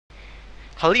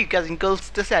Hello you guys and girls,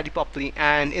 this is Addy Popley,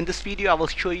 and in this video I will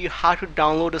show you how to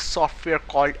download a software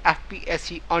called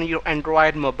FPSE on your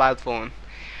Android mobile phone.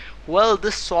 Well,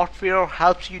 this software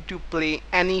helps you to play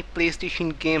any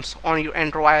PlayStation games on your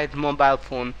Android mobile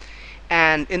phone.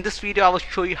 And in this video I will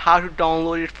show you how to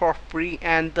download it for free,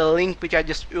 and the link which I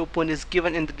just opened is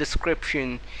given in the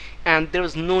description. And there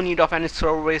is no need of any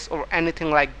service or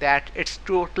anything like that. It's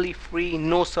totally free,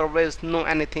 no service, no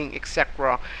anything,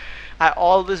 etc. I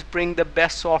always bring the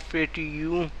best software to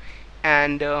you,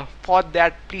 and for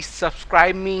that please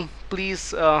subscribe me,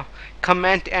 please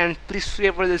comment, and please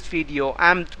favor this video.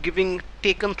 I'm giving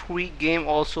Taken 3 game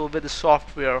also with the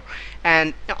software,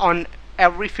 and on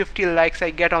every 50 likes I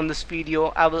get on this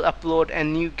video I will upload a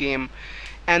new game.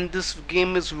 And this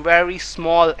game is very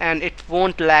small and it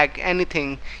won't lag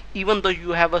anything, even though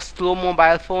you have a slow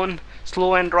mobile phone,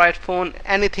 slow Android phone,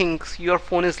 anything, your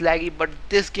phone is laggy, but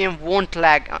this game won't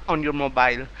lag on your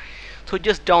mobile. So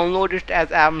just download it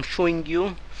as I'm showing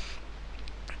you,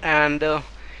 and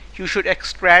you should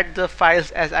extract the files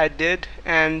as I did,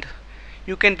 and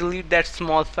you can delete that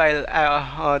small file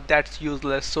that's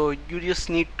useless. So you just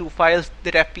need two files,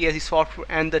 the FPSE software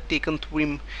and the Taken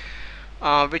 3,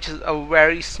 which is a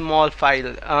very small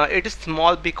file. It is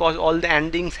small because all the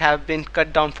endings have been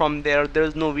cut down from there. There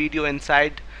is no video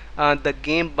inside the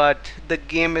game, but the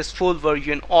game is full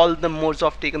version. All the modes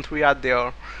of Taken 3 are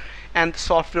there, and the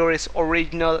software is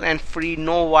original and free,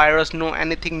 no virus, no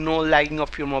anything, no lagging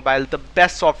of your mobile. The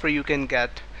best software you can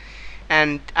get.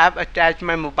 And I've attached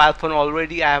my mobile phone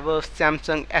already. I have a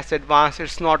Samsung S Advance.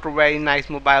 It's not a very nice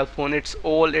mobile phone, it's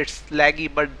old, it's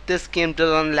laggy, but this game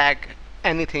doesn't lag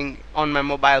anything on my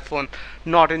mobile phone,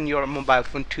 not in your mobile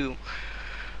phone too.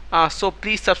 So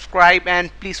please subscribe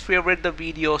and please favorite the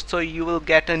video, so you will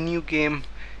get a new game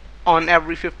on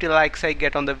every 50 likes I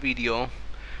get on the video.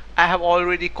 I have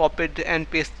already copied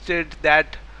and pasted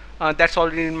that. That's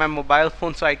already in my mobile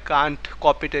phone, so I can't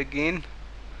copy it again.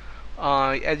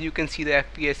 As you can see, the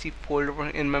FPSE folder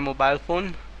in my mobile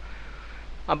phone,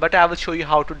 but I will show you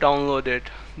how to download it.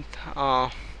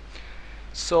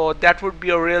 So that would be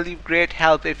a really great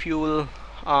help if you will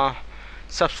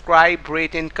subscribe,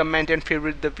 rate, and comment and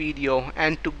favorite the video.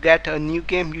 And to get a new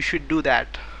game you should do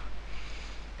that.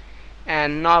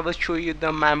 And now I will show you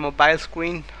my mobile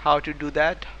screen how to do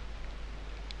that.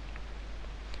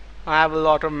 I have a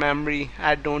lot of memory.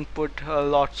 I don't put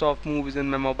lots of movies in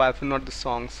my mobile phone, not the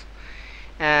songs.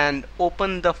 And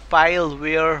open the file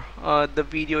where the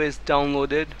video is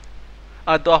downloaded.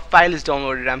 The file is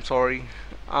downloaded, I'm sorry.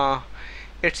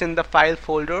 It's in the file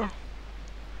folder.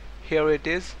 Here it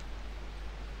is.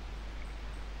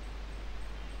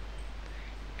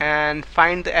 And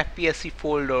find the FPSE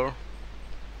folder.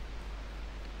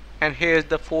 And here's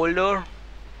the folder.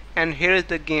 And here is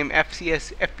the game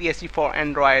FPSE for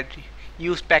Android.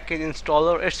 Use package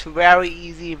installer. It's very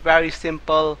easy, very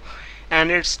simple, and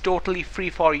it's totally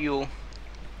free for you.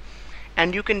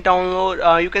 And you can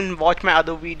download, you can watch my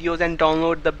other videos and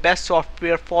download the best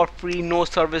software for free, no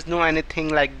service, no anything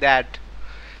like that.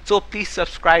 So please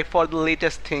subscribe for the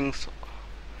latest things.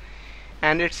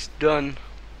 And it's done.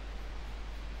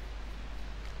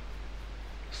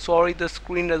 Sorry, the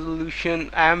screen resolution,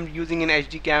 I am using an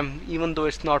HD cam, even though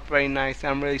it's not very nice.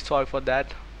 I'm really sorry for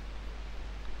that.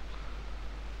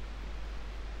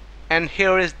 And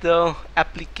here is the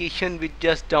application, we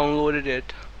just downloaded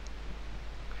it.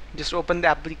 Just open the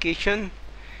application,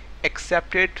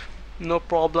 accept it, no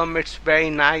problem. It's very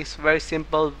nice, very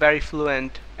simple, very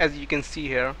fluent, as you can see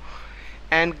here.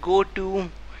 And go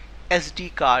to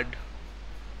SD card.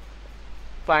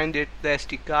 Find it, the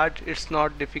SD card. It's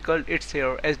not difficult, it's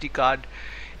here, SD card.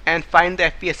 And find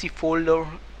the FPSE folder.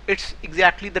 It's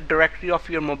exactly the directory of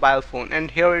your mobile phone,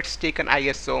 and here it's taken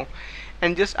ISO.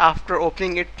 And just after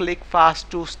opening it, click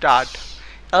fast to start,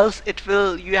 else it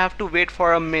will, you have to wait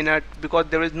for a minute because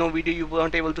there is no video, you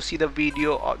won't able to see the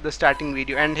video or the starting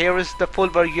video. And here is the full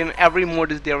version, every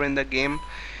mode is there in the game.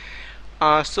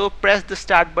 So press the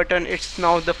start button. It's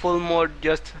now the full mode,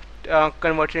 just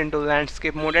converted into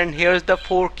landscape mode. And here's the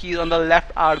 4 keys. On the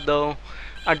left are the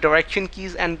direction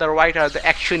keys, and the right are the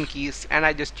action keys, and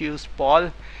I just use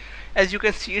Paul. As you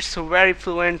can see, it's very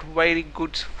fluent, very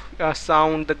good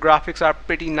sound. The graphics are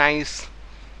pretty nice,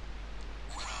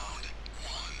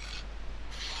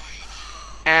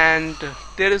 and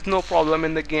there is no problem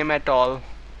in the game at all.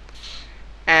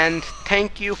 And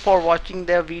thank you for watching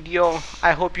the video.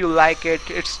 I hope you like it.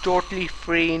 It's totally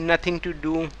free, nothing to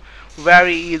do,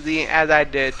 very easy as I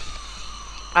did.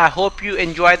 I hope you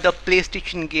enjoy the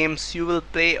PlayStation games. You will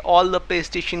play all the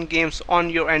PlayStation games on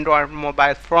your Android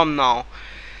mobile from now.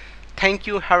 Thank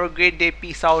you, have a great day,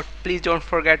 peace out. Please don't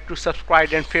forget to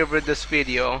subscribe and favorite this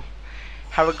video.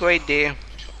 Have a great day.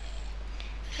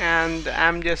 And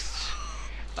I'm just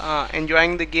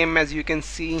enjoying the game. As you can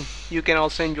see, you can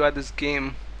also enjoy this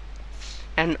game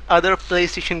and other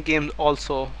PlayStation games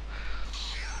also.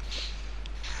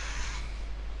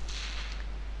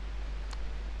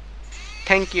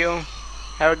 Thank you,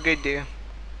 have a good day.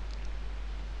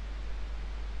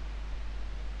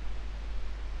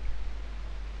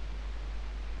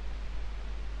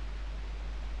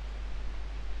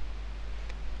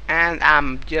 And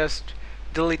I'm just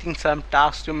deleting some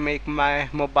tasks to make my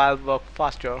mobile work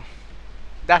faster.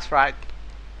 That's right.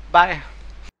 Bye.